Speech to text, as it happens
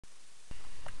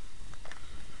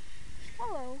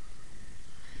Hello.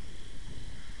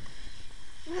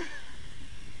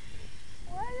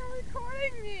 Why are you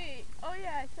recording me? Oh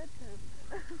yeah, I said so.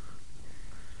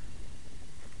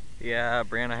 Yeah,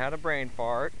 Brianna had a brain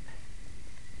fart.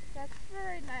 That's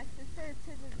very nice to say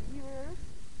to the viewers.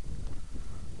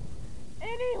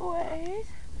 Anyways,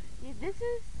 yeah,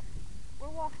 we're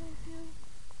walking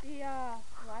to the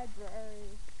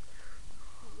library,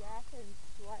 the Athens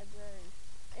library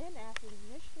in Athens,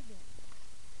 Michigan.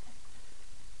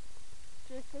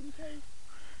 Just in case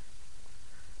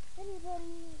anybody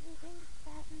who thinks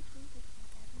Athens thinks it's not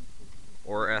Athens thinks it's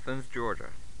Or Athens,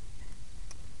 Georgia.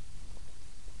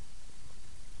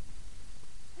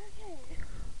 okay.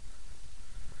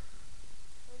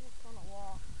 We're just gonna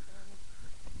walk.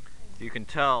 You can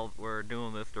tell we're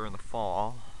doing this during the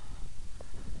fall.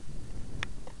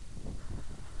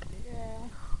 Yeah.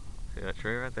 See that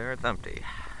tree right there? It's empty.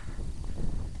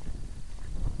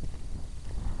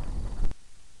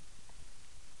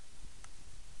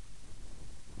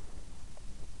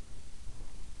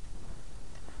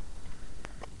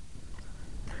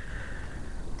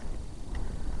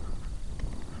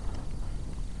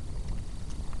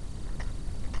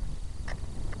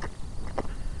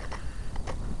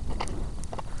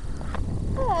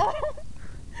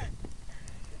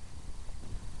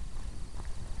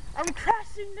 I'm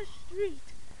crossing the street.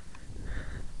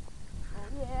 Oh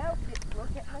yeah, look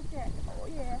at my jacket. Oh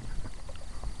yeah.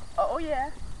 Oh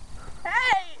yeah.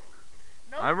 Hey!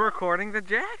 No I'm recording the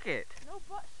jacket. No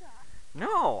butt shot.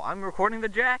 No, I'm recording the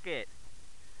jacket.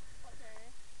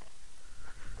 Okay.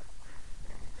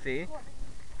 See?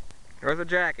 There's a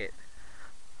jacket.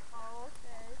 Oh,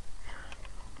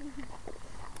 okay.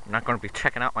 I'm not going to be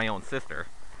checking out my own sister.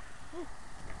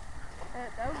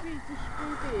 That would be just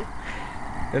creepy.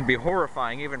 It'd be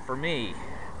horrifying even for me.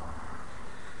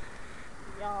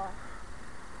 Yeah.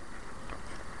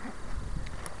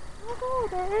 Oh,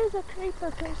 there is a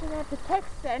creeper person at the tech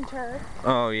center.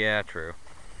 Oh yeah, true.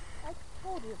 I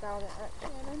told you about it,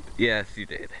 Shannon. Yes, you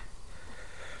did.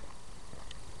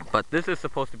 But this is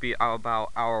supposed to be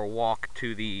about our walk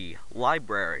to the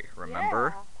library,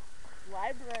 remember? Yeah.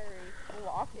 Library.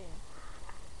 Walking.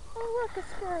 Oh, look, a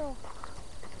squirrel.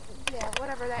 Yeah,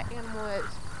 whatever that animal is.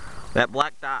 That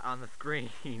black dot on the screen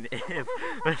is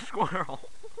a squirrel.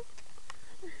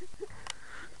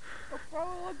 It'll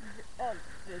probably look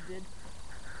vivid.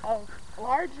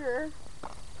 Larger.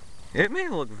 It may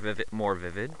look more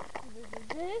vivid.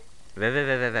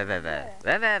 Vivid?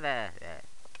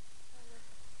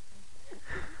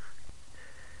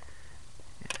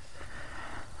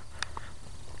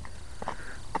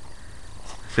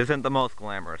 This isn't the most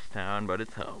glamorous town, but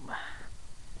it's home.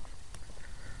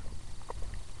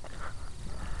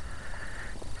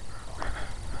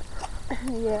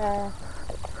 Yeah.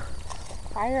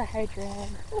 Fire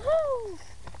hydrant. Woohoo!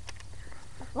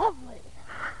 Lovely.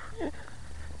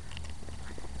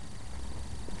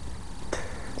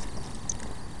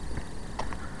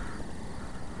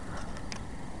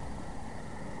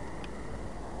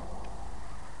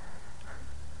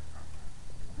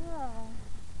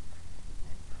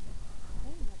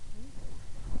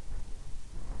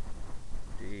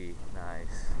 Gee,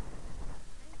 nice.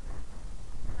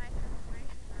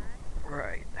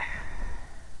 Right.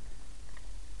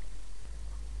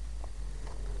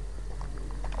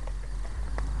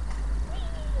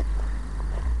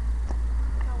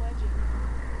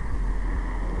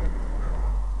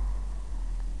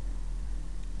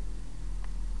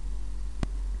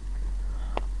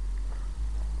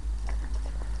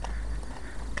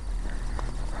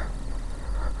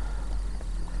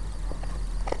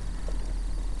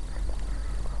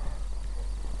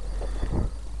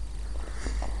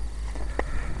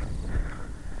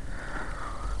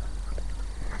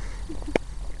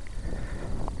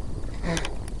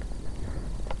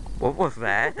 What was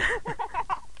that?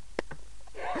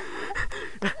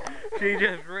 She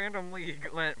just randomly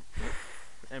went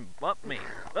and bumped me.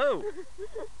 Oh!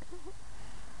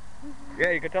 Yeah,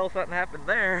 you could tell something happened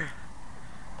there.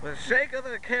 The shake of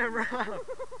the camera.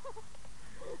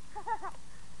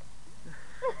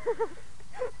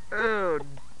 Oh,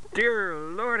 dear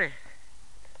lordy.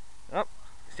 Oh,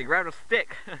 she grabbed a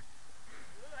stick.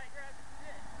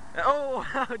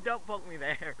 Oh, don't poke me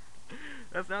there.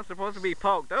 That's not supposed to be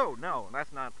poked. Oh, no,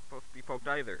 that's not supposed to be poked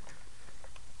either.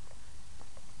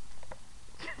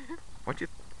 Why'd you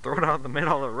throw it out in the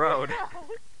middle of the road?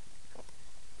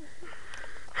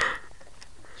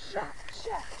 Shot,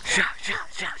 shot. Shot,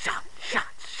 shot, shot, shot, shot,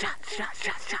 shot, shot, shot,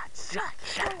 shot, shot,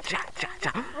 shot, shot, shot,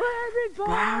 shot.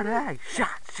 Everybody.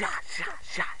 Shot, shot, shot,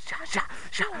 shot, shot, shot,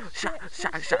 shot, shot,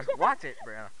 shot, shot. Watch it,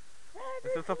 Brianna.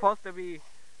 This is supposed to be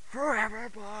for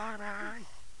everybody.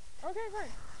 Okay, fine.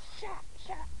 Shot,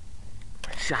 shot.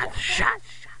 Shot, shot,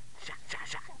 shot, shot, shot,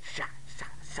 shot, shot, shot,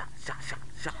 shot, shot, shot,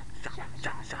 shot,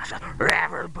 shot, shot, shot, for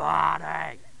everybody.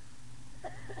 I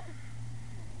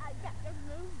got the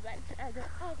movement. I got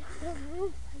the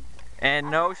movement.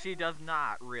 And no, she does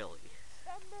not really.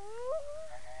 The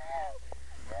movement.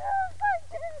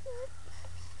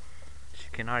 She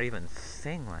cannot even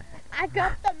sing like. I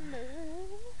got the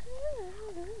move.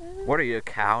 What are you, a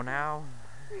cow now?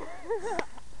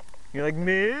 You're like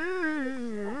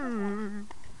moo.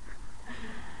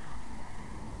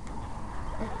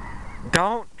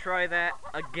 Don't try that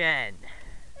again.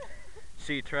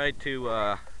 She tried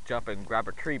to jump and grab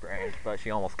a tree branch, but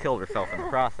she almost killed herself in the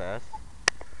process.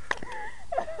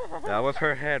 That was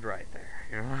her head right there.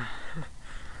 You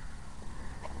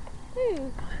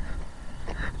know?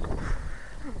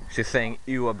 She's saying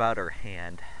ew about her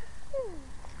hand.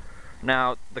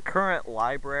 Now, the current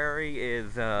library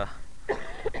is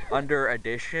under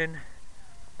addition,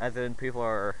 as in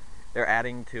they're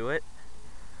adding to it.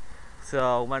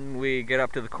 So when we get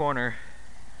up to the corner,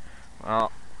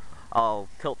 well, I'll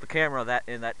tilt the camera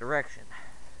in that direction.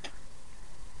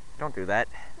 Don't do that.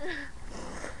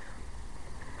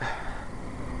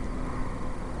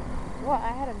 Well,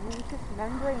 I had a mucous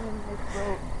membrane in my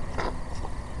throat.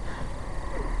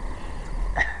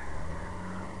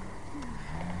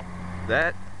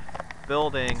 That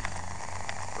building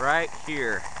right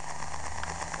here,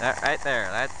 that right there,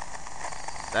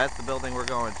 that's the building we're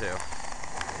going to.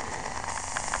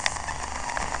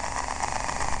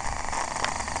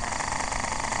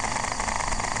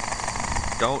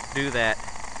 Don't do that.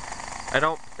 I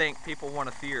don't think people want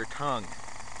to see your tongue.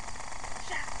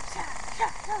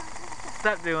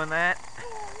 Stop doing that.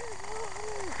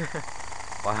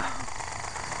 Wow.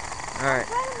 Alright. I'm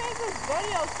trying to make this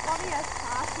video as funny as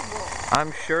possible.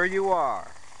 I'm sure you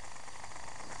are.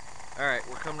 Alright,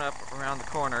 we're coming up around the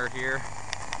corner here.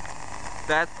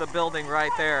 That's the building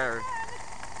right there.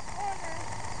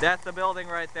 That's the building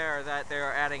right there that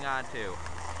they're adding on to.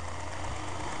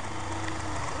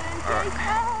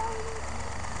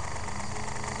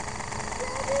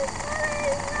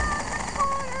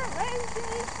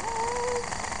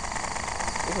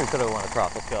 We could have went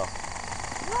across. Let's go.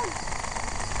 Run.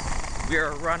 We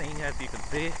are running, as you can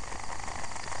see.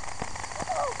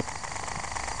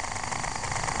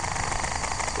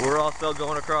 We're also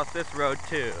going across this road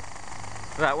too,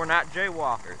 so that we're not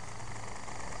jaywalkers.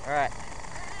 Alright,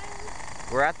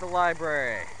 we're at the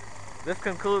library. This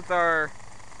concludes our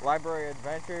library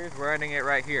adventures. We're ending it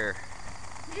right here.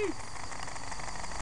 Peace.